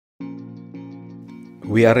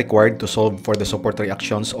We are required to solve for the support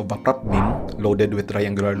reactions of a prop beam loaded with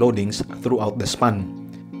triangular loadings throughout the span.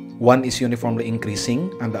 One is uniformly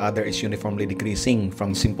increasing and the other is uniformly decreasing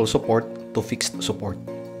from simple support to fixed support.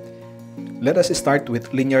 Let us start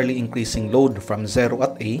with linearly increasing load from 0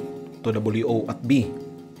 at A to WO at B.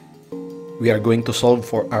 We are going to solve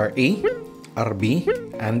for RA, RB,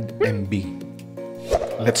 and MB.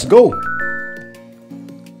 Let's go!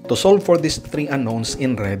 To solve for these three unknowns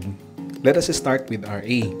in red, let us start with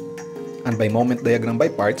RA. And by moment diagram by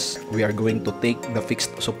parts, we are going to take the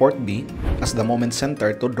fixed support B as the moment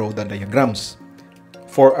center to draw the diagrams.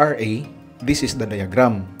 For RA, this is the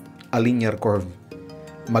diagram, a linear curve.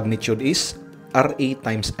 Magnitude is RA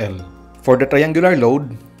times L. For the triangular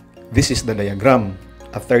load, this is the diagram,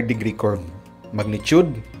 a third-degree curve.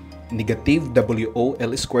 Magnitude, negative WO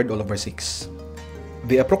L squared all over 6.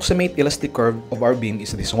 The approximate elastic curve of our beam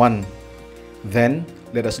is this one. Then,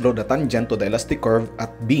 let us draw the tangent to the elastic curve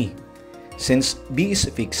at B. Since B is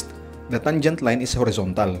fixed, the tangent line is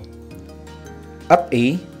horizontal. At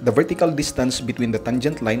A, the vertical distance between the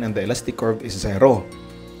tangent line and the elastic curve is 0.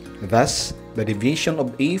 Thus, the deviation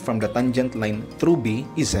of A from the tangent line through B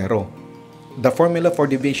is 0. The formula for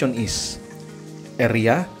deviation is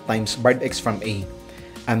area times barred x from A,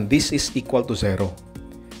 and this is equal to 0.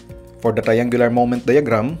 For the triangular moment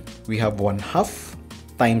diagram, we have 1/2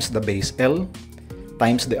 times the base L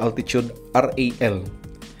times the altitude RAL.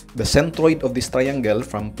 The centroid of this triangle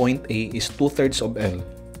from point A is 2/3 of L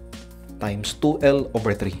times 2L over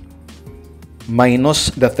 3 minus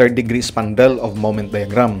the third-degree spandrel of moment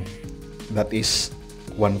diagram. That is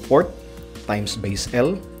 1/4 times base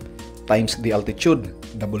L times the altitude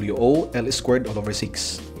WO L squared all over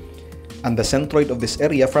 6. And the centroid of this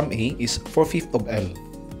area from A is 4/5 of L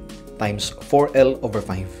times 4L over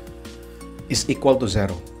 5 is equal to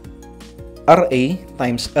 0. RA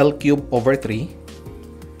times L cubed over 3,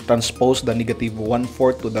 transpose the negative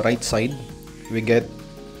 1/4 to the right side, we get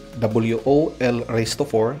WO L raised to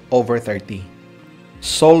 4 over 30.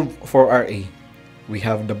 Solve for RA. We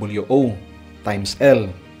have WO times L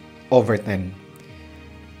over 10.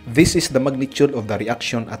 This is the magnitude of the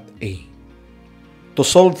reaction at A. To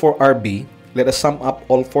solve for RB, let us sum up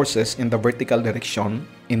all forces in the vertical direction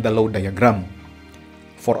in the load diagram.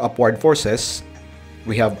 For upward forces,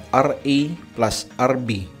 we have RA plus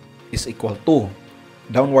RB is equal to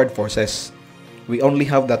downward forces. We only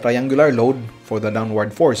have the triangular load for the downward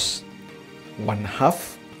force,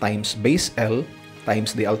 1/2 times base L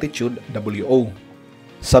times the altitude WO.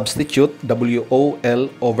 Substitute WOL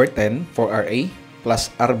over 10 for RA plus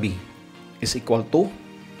RB is equal to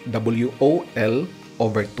WOL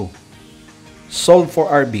over 2. Solve for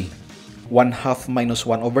RB. 1/2 minus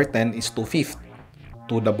 1 over 10 is 2/5.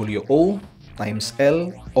 2WO times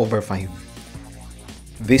L over 5.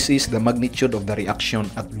 This is the magnitude of the reaction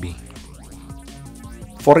at B.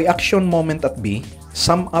 For reaction moment at B,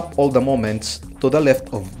 sum up all the moments to the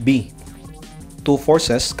left of B. Two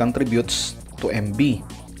forces contributes to MB,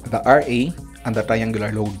 the RA and the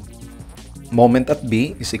triangular load. Moment at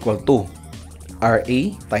B is equal to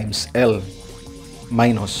RA times L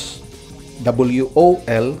minus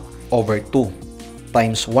WOL over 2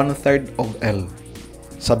 times 1/3 of L.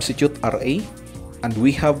 Substitute RA and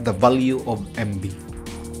we have the value of MB.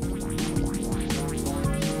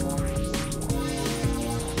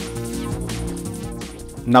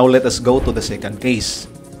 Now let us go to the second case,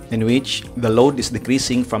 in which the load is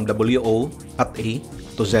decreasing from WO at A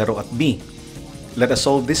to 0 at B. Let us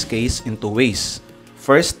solve this case in two ways.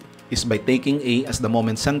 First is by taking A as the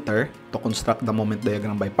moment center to construct the moment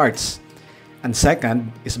diagram by parts. And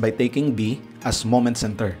second is by taking B as moment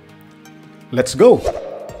center. Let's go!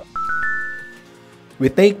 We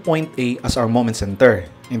take point A as our moment center.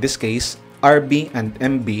 In this case, RB and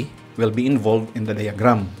MB will be involved in the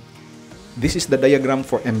diagram. This is the diagram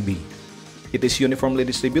for MB. It is uniformly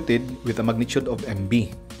distributed with a magnitude of MB.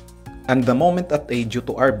 And the moment at A due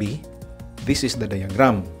to RB, this is the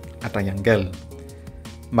diagram, a triangle.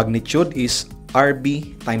 Magnitude is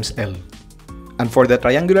RB times L. And for the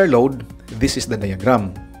triangular load, this is the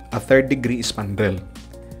diagram, a third-degree spandrel.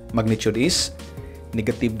 Magnitude is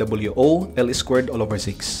negative WO L squared all over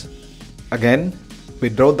 6. Again, we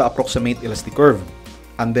draw the approximate elastic curve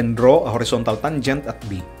and then draw a horizontal tangent at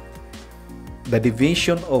B. The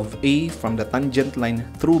deviation of A from the tangent line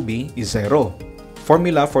through B is 0.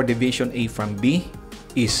 Formula for deviation A from B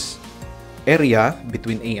is area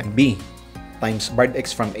between A and B times barred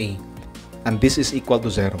x from A, and this is equal to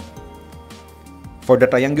 0. For the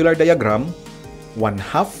triangular diagram,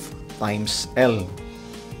 1/2 times L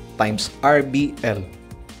times RBL.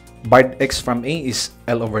 Barred x from A is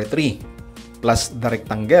L over 3 plus the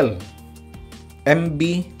rectangle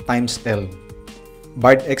MB times L.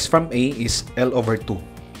 Barred x from A is L over 2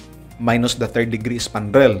 minus the third degree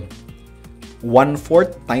spandrel. 1/4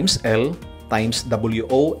 times L times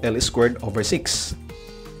WO L squared over 6.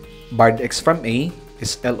 Barred x from A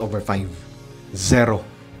is L over 5. 0.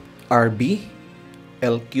 RB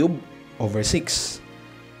L cubed over 6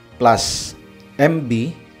 plus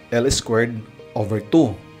MB L squared over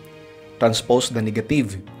 2. Transpose the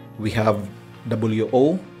negative. We have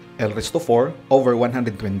WO L raised to 4 over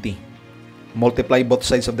 120. Multiply both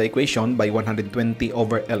sides of the equation by 120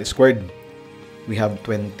 over L squared. We have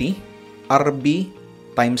 20 RB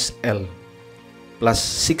times L plus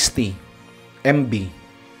 60 MB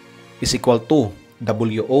is equal to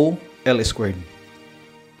WO L squared.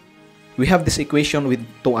 We have this equation with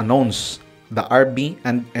two unknowns, the RB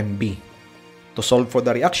and MB. To solve for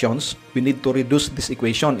the reactions, we need to reduce this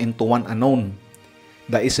equation into one unknown.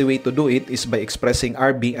 The easy way to do it is by expressing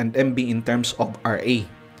RB and MB in terms of RA.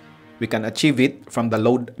 We can achieve it from the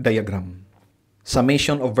load diagram.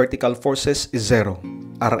 Summation of vertical forces is 0.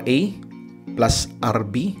 RA plus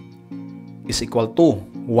RB is equal to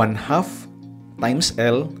 1/2 times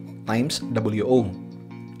L times WO.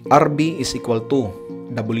 RB is equal to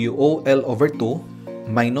WO L over 2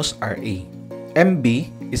 minus RA. MB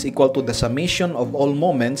is equal to the summation of all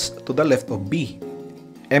moments to the left of B.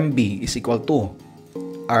 MB is equal to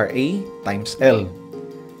RA times L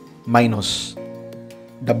minus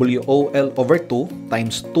WOL over 2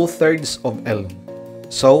 times 2/3 of L.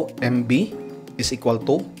 So, MB is equal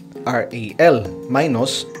to RAL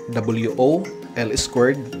minus WOL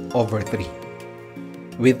squared over 3.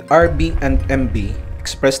 With RB and MB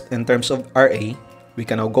expressed in terms of RA, we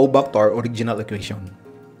can now go back to our original equation.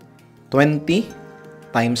 20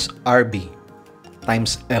 times RB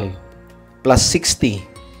times L plus 60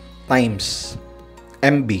 times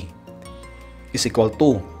MB is equal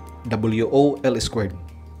to WOL squared.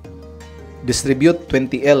 Distribute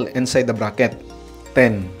 20L inside the bracket.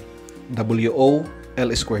 10 WOL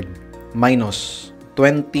squared minus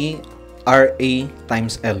 20 RA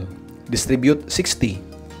times L. Distribute 60.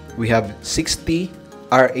 We have 60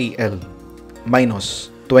 RAL minus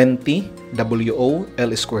 20 WOL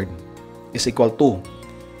squared is equal to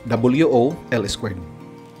WOL squared.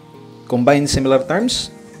 Combine similar terms,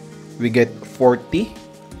 we get 40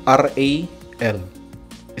 RAL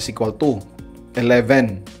is equal to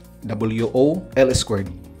 11 WOL squared.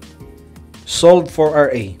 Solve for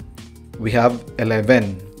RA. We have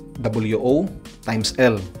 11 WO times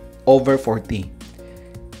L over 40.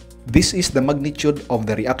 This is the magnitude of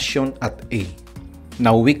the reaction at A.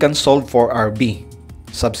 Now we can solve for RB.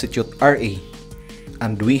 Substitute RA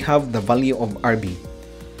and we have the value of RB.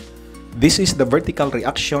 This is the vertical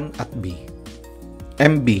reaction at B.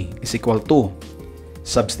 MB is equal to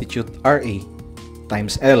substitute RA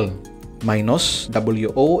times L minus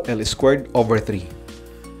WOL squared over 3.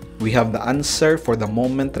 We have the answer for the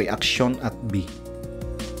moment reaction at B.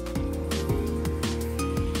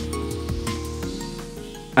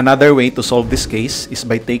 Another way to solve this case is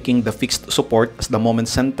by taking the fixed support as the moment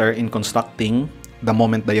center in constructing the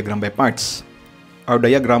moment diagram by parts. Our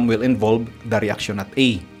diagram will involve the reaction at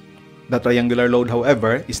A. The triangular load,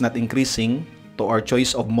 however, is not increasing to our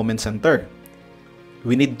choice of moment center.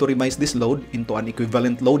 We need to revise this load into an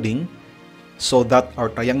equivalent loading so that our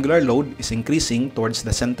triangular load is increasing towards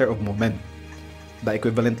the center of moment. The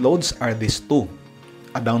equivalent loads are these two,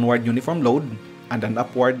 a downward uniform load and an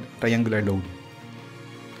upward triangular load.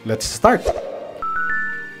 Let's start!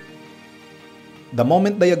 The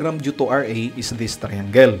moment diagram due to RA is this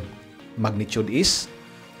triangle. Magnitude is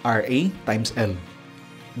RA times L.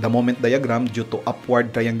 The moment diagram due to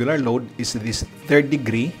upward triangular load is this third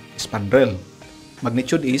degree spandrel.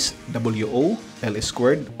 Magnitude is WO L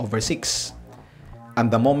squared over 6. And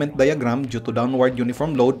the moment diagram due to downward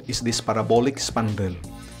uniform load is this parabolic spandrel.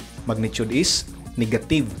 Magnitude is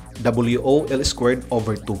negative WO L squared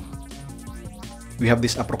over 2. We have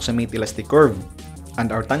this approximate elastic curve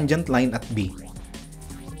and our tangent line at B.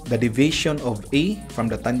 The deviation of A from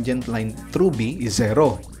the tangent line through B is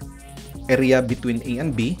 0. Area between A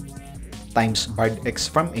and B times barred x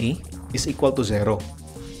from A is equal to 0.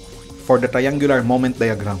 For the triangular moment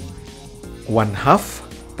diagram, 1/2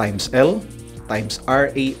 times L times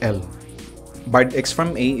RAL. Barred x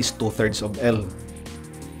from A is 2/3 of L.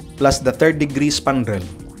 Plus the third degree spandrel,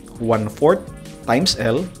 1/4 times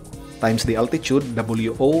L times the altitude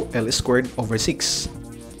WO L squared over 6.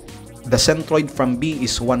 The centroid from B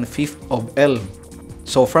is 1/5 of L.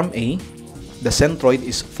 So from A, the centroid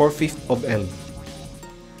is 4/5 of L.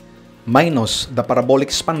 Minus the parabolic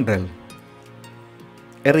spandrel.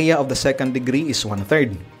 Area of the second degree is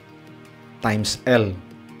 1/3 times L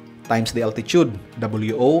times the altitude,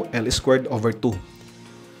 WO, L squared over 2.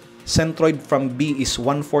 Centroid from B is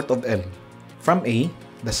 1/4 of L. From A,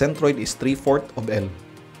 the centroid is 3/4 of L.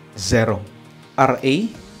 0. RA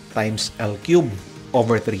times L cube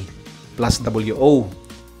over 3 plus WO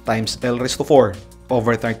times L raised to 4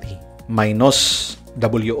 over 30 minus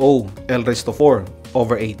WO L raised to 4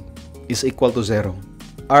 over 8 is equal to 0.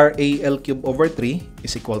 RA L cube over 3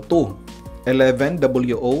 is equal to 11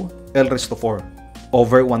 WO L raised to 4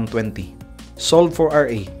 over 120. Solve for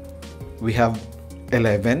RA. We have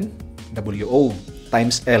 11 WO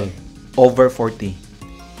times L over 40.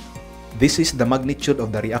 This is the magnitude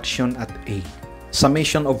of the reaction at A.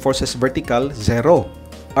 Summation of forces vertical, 0.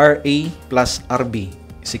 RA plus RB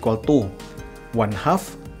is equal to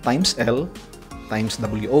 1/2 times L times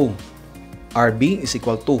WO. RB is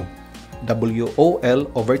equal to WOL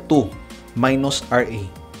over 2 minus RA.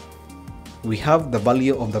 We have the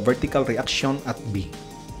value of the vertical reaction at B.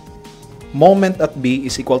 Moment at B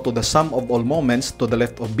is equal to the sum of all moments to the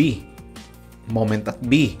left of B. Moment at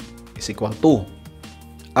B is equal to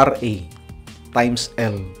RA times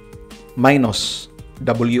L minus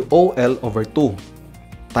WOL over 2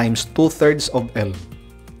 times 2/3 of L.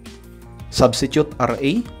 Substitute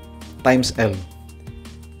RA times L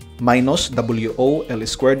minus WOL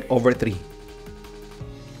squared over 3.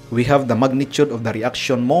 We have the magnitude of the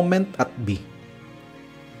reaction moment at B.